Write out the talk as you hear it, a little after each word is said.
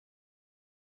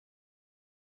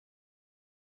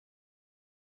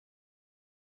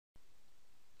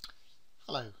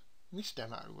Hello, in this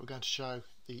demo we're going to show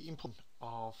the input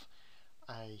of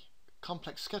a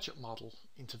complex SketchUp model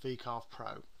into VCarve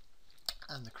Pro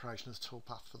and the creation of the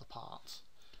toolpath for the parts.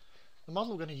 The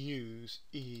model we're going to use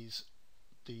is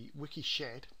the Wiki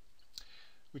Shed,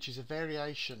 which is a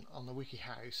variation on the Wiki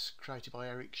House created by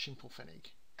Eric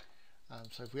Schimmelpfennig.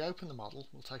 So if we open the model,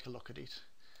 we'll take a look at it.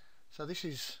 So this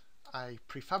is a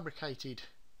prefabricated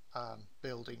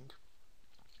building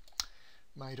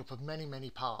made up of many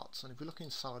parts, and if we look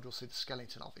inside we'll see the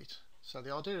skeleton of it. So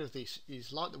the idea of this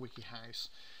is like the Wiki House,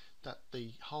 that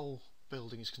the whole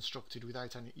building is constructed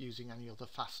without using any other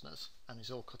fasteners and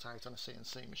is all cut out on a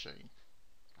CNC machine.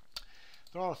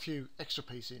 There are a few extra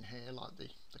pieces in here like the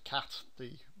cat,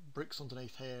 the bricks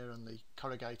underneath here and the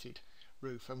corrugated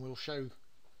roof, and we'll show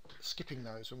skipping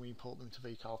those when we import them into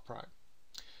VCarve Pro.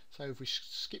 So if we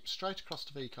skip straight across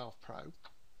to VCarve Pro,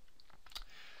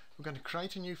 we're going to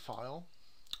create a new file.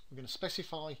 We're going to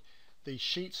specify the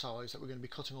sheet size that we're going to be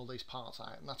cutting all these parts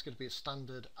out, and that's going to be a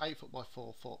standard 8 foot by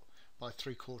 4 foot by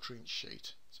 3/4 inch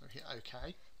sheet. So hit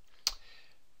OK,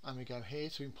 and we go here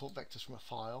to import vectors from a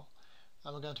file,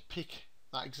 and we're going to pick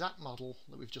that exact model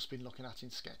that we've just been looking at in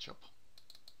SketchUp.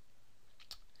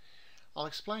 I'll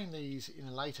explain these in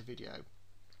a later video,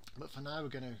 but for now we're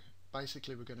going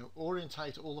to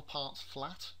orientate all the parts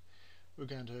flat. We're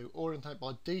going to orientate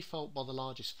by default by the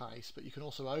largest face, but you can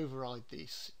also override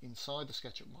this inside the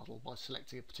SketchUp model by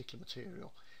selecting a particular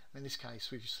material. In this case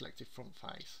we've selected front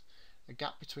face. A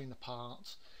gap between the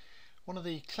parts. One of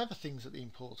the clever things that the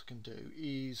importer can do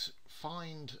is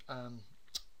find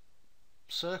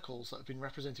circles that have been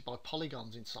represented by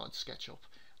polygons inside SketchUp,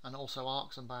 and also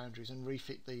arcs and boundaries, and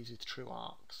refit these with true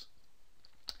arcs.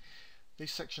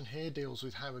 This section here deals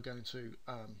with how we're going to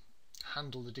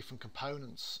handle the different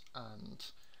components and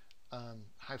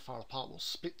how far apart we'll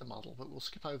split the model, but we'll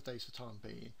skip over these for the time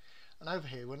being. And over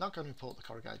here we're not going to import the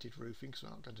corrugated roofing because we're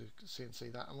not going to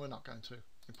CNC that, and we're not going to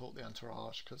import the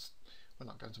entourage because we're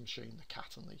not going to machine the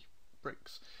cat and the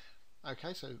bricks.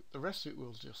 Okay, so the rest of it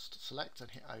we'll just select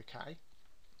and hit OK.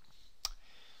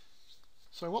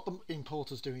 So what the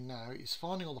importer's doing now is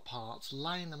finding all the parts,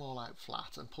 laying them all out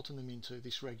flat and putting them into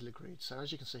this regular grid. So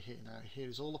as you can see here now, here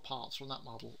is all the parts from that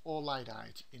model all laid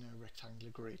out in a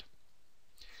rectangular grid.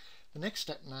 The next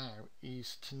step now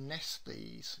is to nest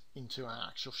these into our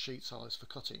actual sheet size for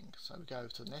cutting. So we go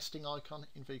to the nesting icon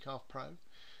in VCarve Pro,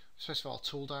 specify a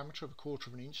tool diameter of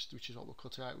 1/4 inch, which is what we'll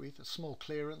cut it out with, a small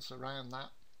clearance around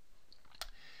that,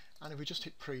 and if we just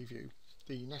hit preview,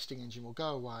 the nesting engine will go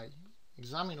away,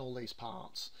 examine all these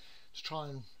parts to try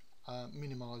and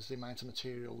minimise the amount of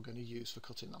material we're going to use for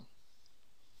cutting them.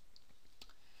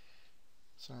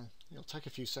 So it'll take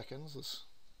a few seconds. There's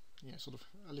sort of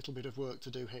a little bit of work to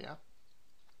do here,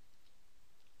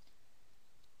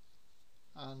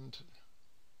 and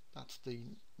that's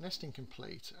the nesting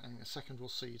complete, and in a second we'll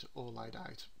see it all laid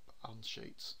out on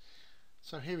sheets.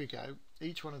 So here we go,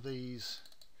 each one of these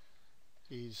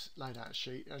is laid out a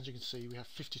sheet. As you can see, we have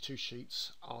 52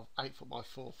 sheets of 8 foot by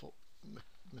 4 foot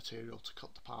material to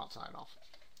cut the parts out of.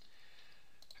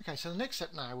 Okay, so the next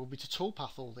step now will be to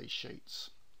toolpath all these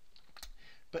sheets,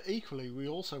 but equally we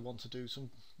also want to do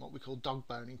some what we call dog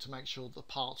boning to make sure that the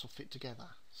parts will fit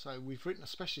together. So we've written a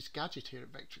specialist gadget here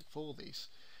at Vectric for this.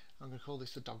 I'm going to call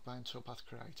this the dog bone toolpath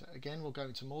creator. Again, we'll go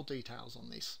into more details on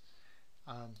this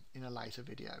in a later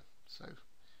video. So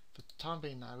for the time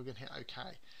being now we're going to hit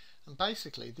OK. And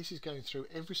basically this is going through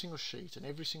every single sheet and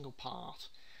every single part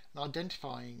and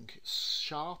identifying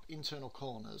sharp internal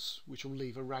corners which will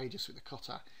leave a radius with the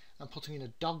cutter, and putting in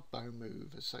a dog bone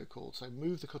move as so called. So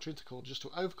move the cutter into the corner just to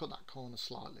overcut that corner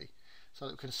slightly so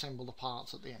that we can assemble the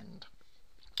parts at the end.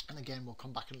 And again we'll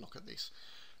come back and look at this.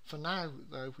 For now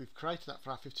though, we've created that for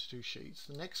our 52 sheets.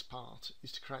 The next part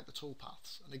is to create the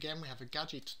toolpaths, and again we have a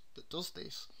gadget that does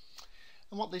this,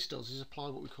 and what this does is apply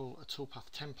what we call a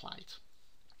toolpath template.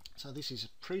 So this is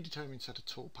a predetermined set of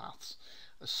toolpaths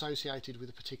associated with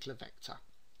a particular vector.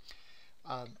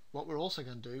 What we're also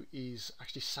going to do is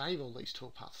actually save all these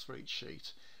toolpaths for each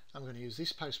sheet. I'm going to use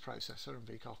this post processor, and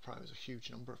VCarve Pro has a huge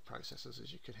number of processors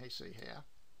as you can see here.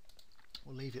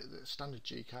 We'll leave it at the standard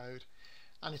G code,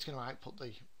 and it's going to output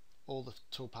all the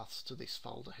toolpaths to this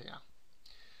folder here.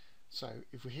 So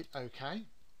if we hit OK,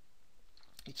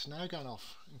 it's now going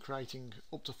off and creating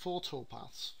up to 4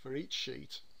 toolpaths for each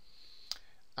sheet,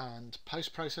 and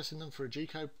post-processing them for a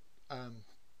G-code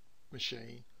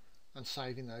machine and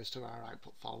saving those to our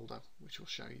output folder, which we'll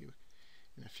show you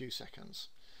in a few seconds.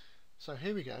 So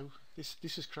here we go. This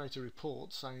has created a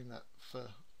report saying that for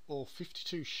all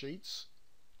 52 sheets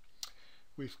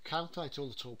we've calculated all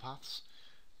the toolpaths.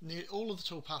 All of the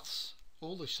toolpaths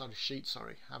all the sort of sheets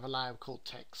have a layer called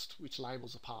text which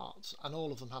labels the parts, and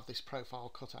all of them have this profile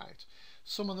cut out.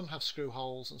 Some of them have screw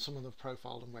holes and some of them have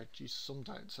profiled and wedges, some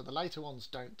don't. So the later ones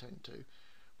don't tend to.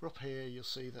 But up here you'll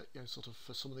see that, you know, sort of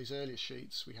for some of these earlier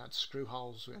sheets we had screw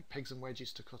holes, we had pegs and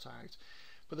wedges to cut out,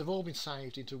 but they've all been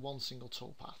saved into one single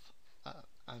toolpath.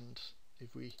 And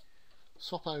if we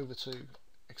swap over to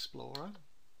Explorer,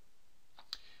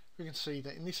 we can see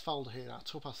that in this folder here, our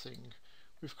toolpath thing,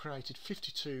 we've created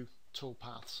 52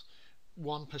 toolpaths,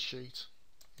 one per sheet.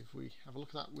 If we have a look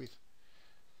at that with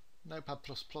Notepad++,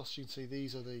 you can see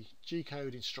these are the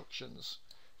G-code instructions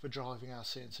for driving our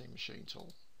CNC machine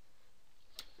tool.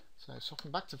 So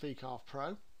swapping back to VCarve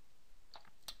Pro,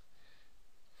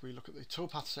 if we look at the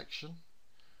toolpath section,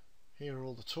 here are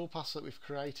all the toolpaths that we've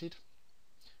created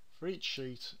for each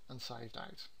sheet and saved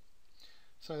out.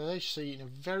 So as you see, in a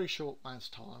very short amount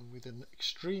of time, with an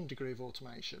extreme degree of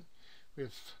automation,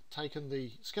 we've taken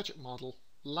the SketchUp model,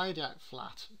 laid it out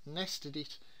flat, nested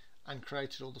it, and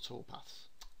created all the toolpaths.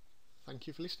 Thank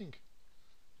you for listening.